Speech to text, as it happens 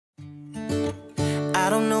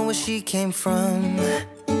don't know where she came from.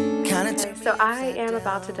 Okay, so I am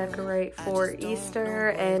about to decorate for Easter,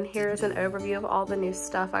 and here's an overview of all the new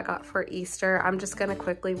stuff I got for Easter. I'm just going to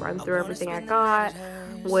quickly run through everything I got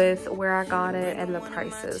with where I got it and the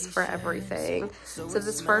prices for everything. So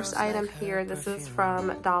this first item here, this is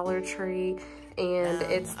from Dollar Tree, and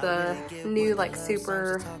it's the new like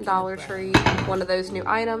super Dollar Tree, one of those new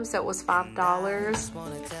items. So it was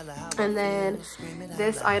 $5. And then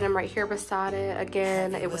this item right here beside it,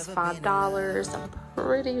 again, it was $5. I'm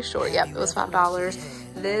pretty sure, yep, it was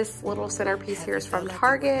 $5. This little centerpiece here is from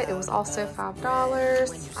Target. It was also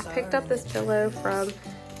 $5. I picked up this pillow from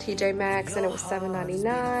TJ Maxx and it was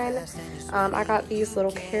 $7.99. I got these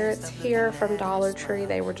little carrots here from Dollar Tree.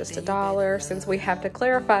 They were just $1, since we have to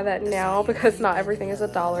clarify that now because not everything is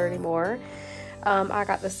 $1 anymore. I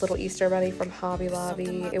got this little Easter bunny from Hobby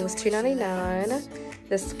Lobby. It was $2.99.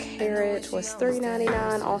 This carrot was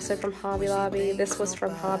 $3.99, also from Hobby Lobby. This was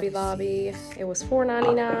from Hobby Lobby. It was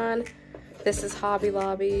 $4.99. This is Hobby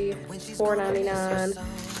Lobby,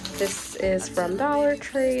 $4.99. This is from Dollar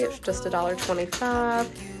Tree. It's just $1.25.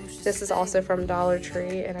 This is also from Dollar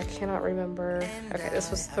Tree, and I cannot remember. Okay,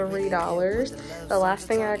 this was $3. The last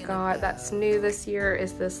thing I got that's new this year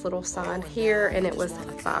is this little sign here, and it was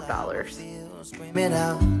 $5. Screaming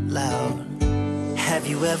out loud. Have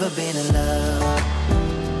you ever been in love?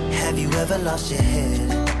 Have you ever lost your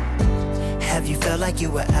head? Have you felt like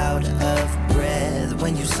you were out of breath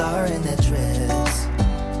when you saw her in that dress?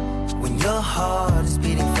 When your heart is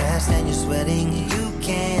beating fast and you're sweating, you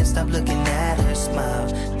can't stop looking at her smile.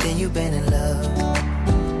 Then you've been in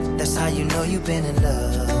love. That's how you know you've been in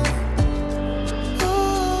love.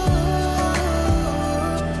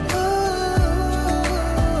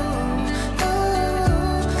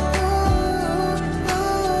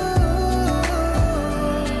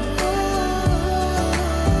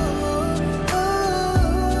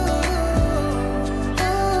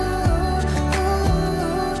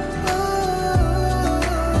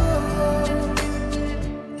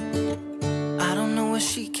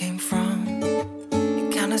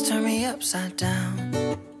 Upside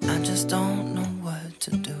down, I just don't know what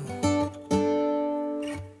to do.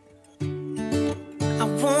 I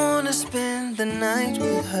wanna spend the night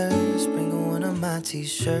with her, sprinkle one of my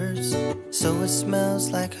t-shirts so it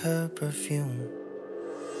smells like her perfume.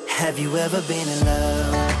 Have you ever been in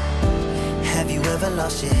love? Have you ever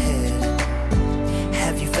lost your head?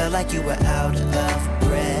 Have you felt like you were out of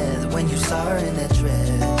breath when you saw her in that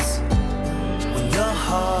dress? When your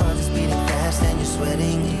heart is beating fast and you're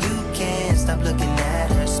sweating, you can't stop looking at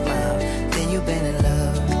her smile. Then you've been in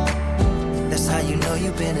love. That's how you know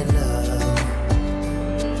you've been in love.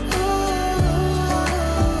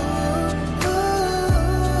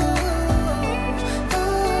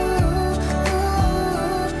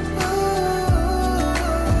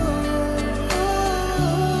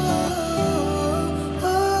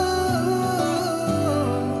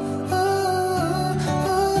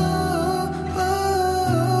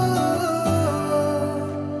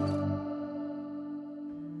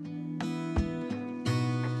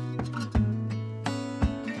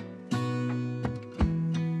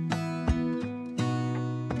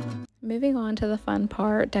 Moving on to the fun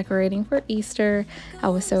part, decorating for Easter. I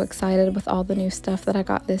was so excited with all the new stuff that I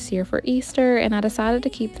got this year for Easter, and I decided to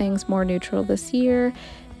keep things more neutral this year.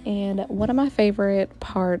 And one of my favorite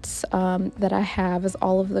parts that I have is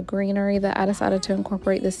all of the greenery that I decided to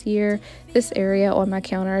incorporate this year. This area on my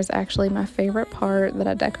counter is actually my favorite part that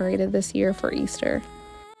I decorated this year for Easter.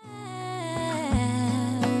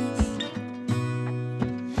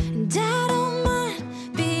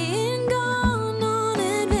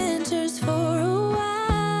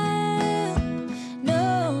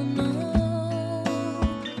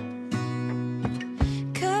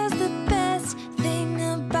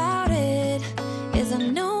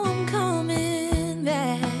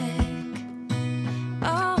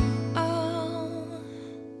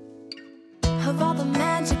 Of all the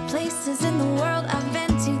magic places in the world I've been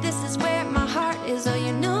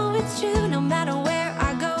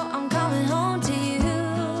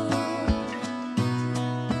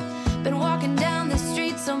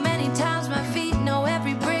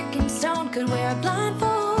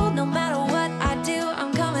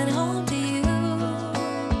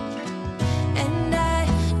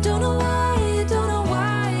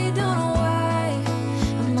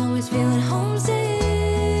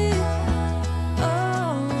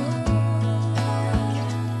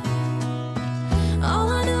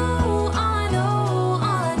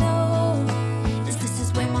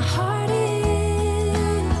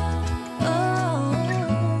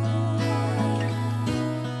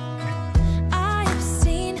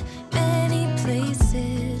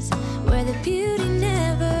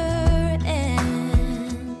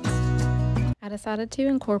decided to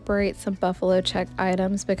incorporate some buffalo check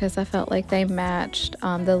items because I felt like they matched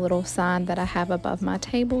the little sign that I have above my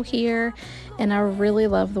table here, and I really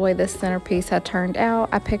love the way this centerpiece had turned out.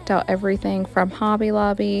 I picked out everything from Hobby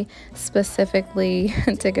Lobby specifically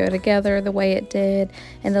to go together the way it did,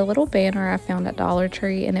 and the little banner I found at Dollar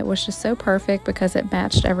Tree, and it was just so perfect because it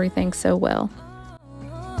matched everything so well.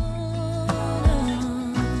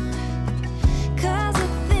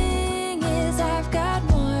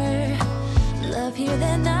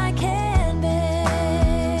 Than I can bear.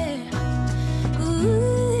 Ooh.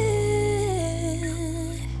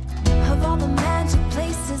 Of all the magic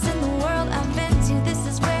places in the world I've been to, this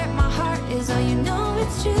is where my heart is. Oh, you know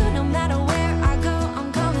it's true. No matter where I go,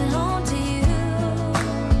 I'm coming home to you.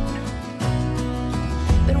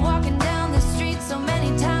 Been walking down the street so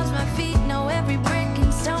many times, my feet know every brick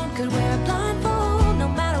and stone. Could wear a blindfold. No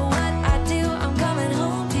matter what I do, I'm coming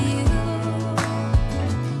home to you.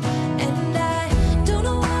 And I don't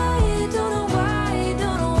know why,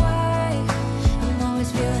 I'm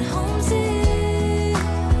always feeling homesick.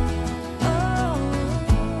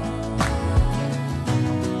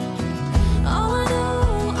 Oh, all I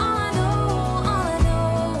know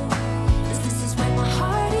is this is where my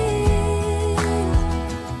heart is.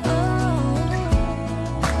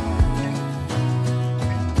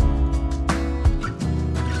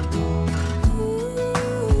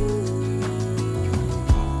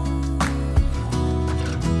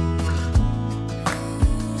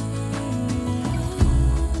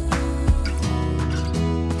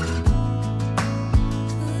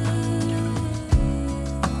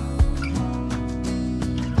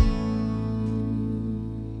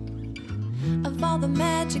 Of all the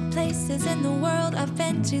magic places in the world I've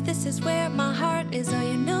been to, this is where my heart is. Oh,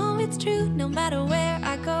 you know it's true. No matter where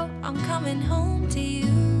I go, I'm coming home to you.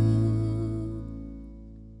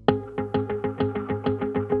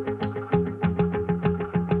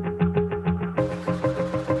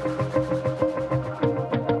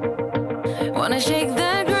 Wanna shake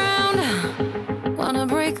the ground, wanna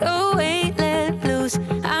break away, let loose.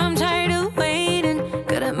 I'm tired of waiting,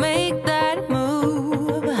 gotta make that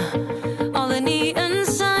move. All the neon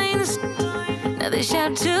signs, now they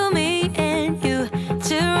shout to me and you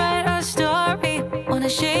to write our story. Wanna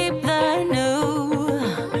shape the new.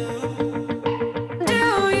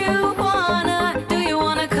 Do you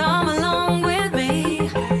wanna come along with me?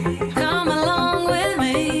 Come along with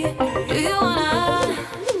me. Do you wanna?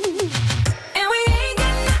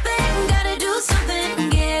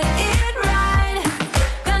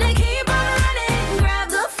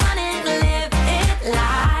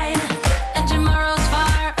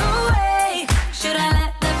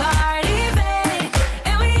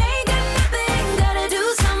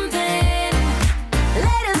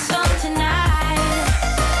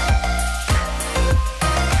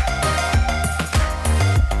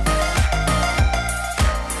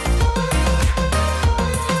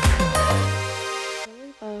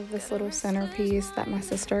 This little centerpiece that my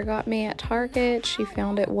sister got me at Target. She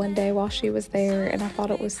found it one day while she was there, and I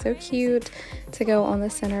thought it was so cute to go on the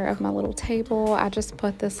center of my little table. I just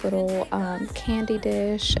put this little candy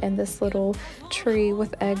dish and this little tree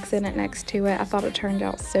with eggs in it next to it. I thought it turned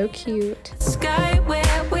out so cute. Sky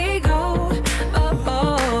where we go. Oh,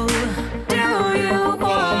 oh.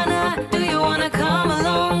 Do you wanna come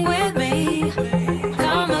along with me?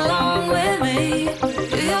 Come along with me.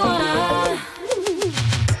 Do you wanna?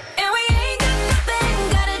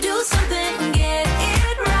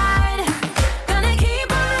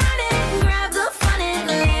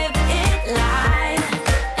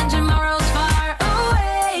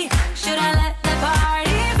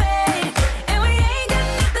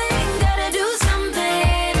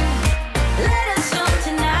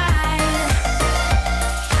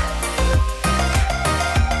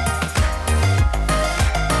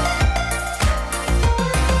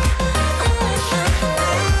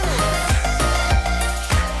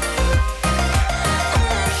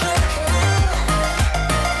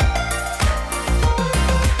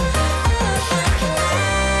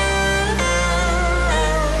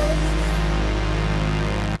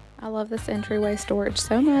 Love this entryway storage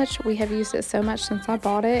so much. We have used it so much since I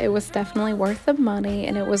bought it. It was definitely worth the money,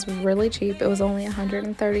 and it was really cheap. It was only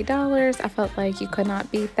 $130. I felt like you could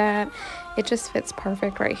not beat that. It just fits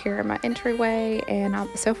perfect right here in my entryway, and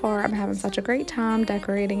so far I'm having such a great time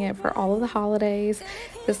decorating it for all of the holidays.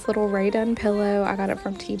 This little Ray Dunn pillow, I got it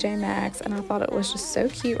from TJ Maxx, and I thought it was just so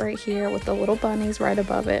cute right here with the little bunnies right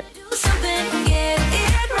above it.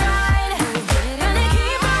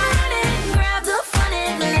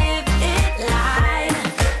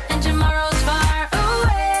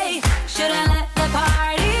 Should I let the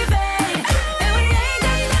party fade? And we ain't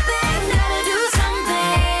got nothing, gotta do something.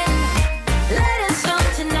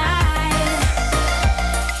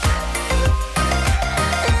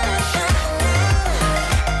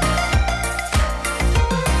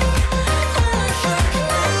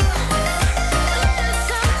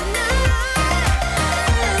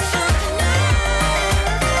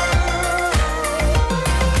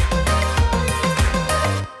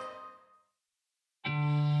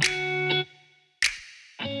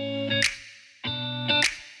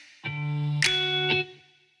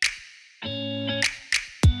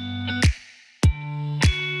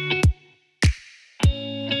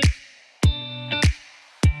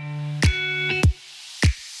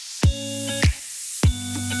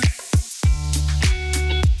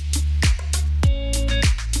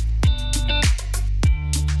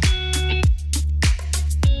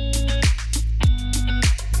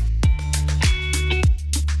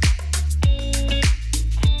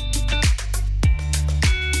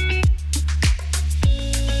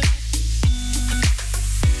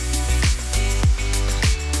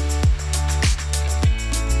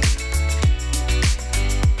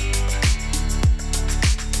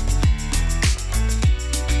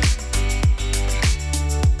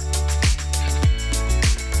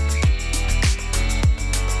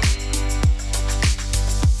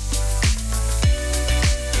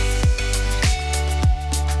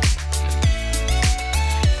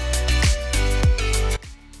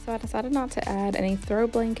 decided not to add any throw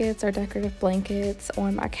blankets or decorative blankets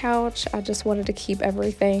on my couch. I just wanted to keep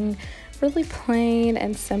everything really plain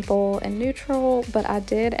and simple and neutral, but I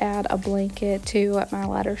did add a blanket to my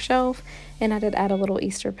ladder shelf, and I did add a little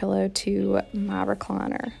Easter pillow to my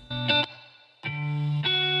recliner.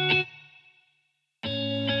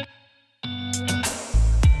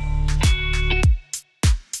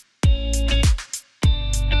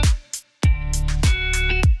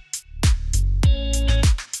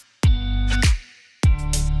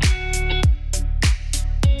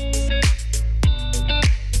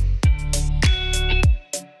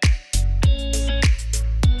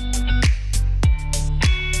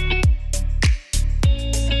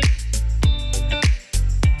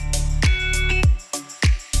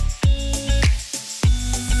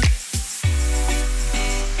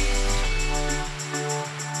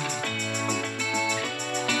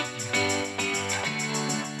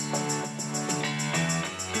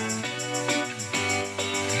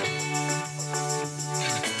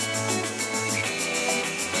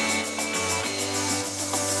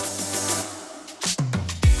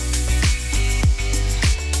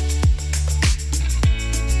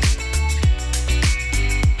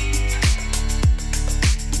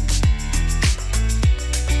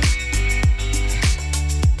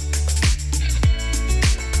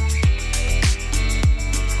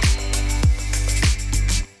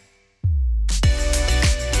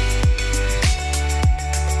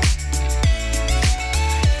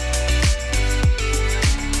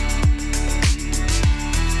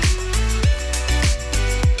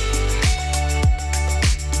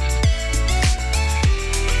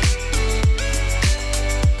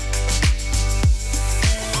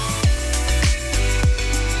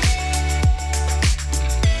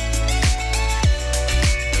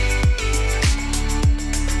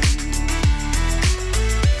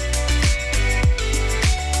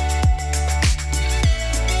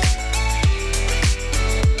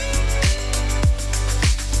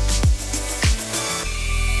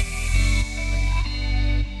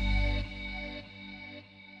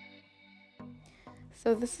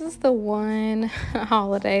 So this is the one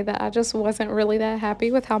holiday that I just wasn't really that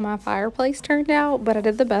happy with how my fireplace turned out, but I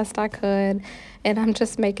did the best I could, and I'm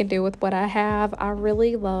just making do with what I have. I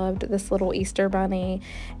really loved this little Easter bunny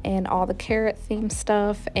and all the carrot themed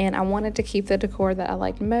stuff, and I wanted to keep the decor that I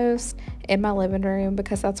liked most in my living room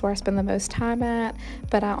because that's where I spend the most time at.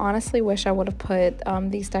 But I honestly wish I would have put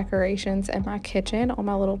these decorations in my kitchen on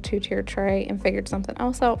my little 2-tier tray and figured something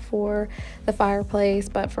else out for the fireplace.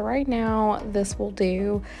 But for right now, this will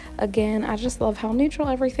do. Again, I just love how neutral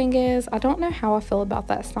everything is. I don't know how I feel about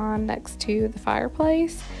that sign next to the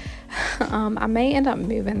fireplace. I may end up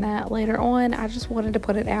moving that later on. I just wanted to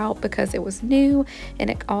put it out because it was new, and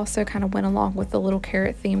it also kind of went along with the little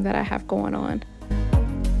carrot theme that I have going on.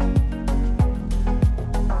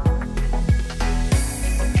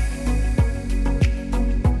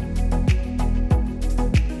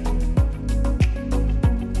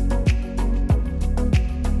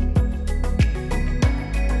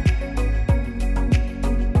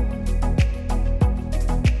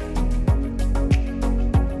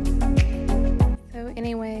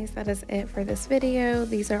 That is it for this video.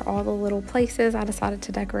 These are all the little places I decided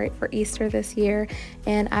to decorate for Easter this year,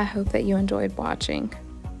 and I hope that you enjoyed watching.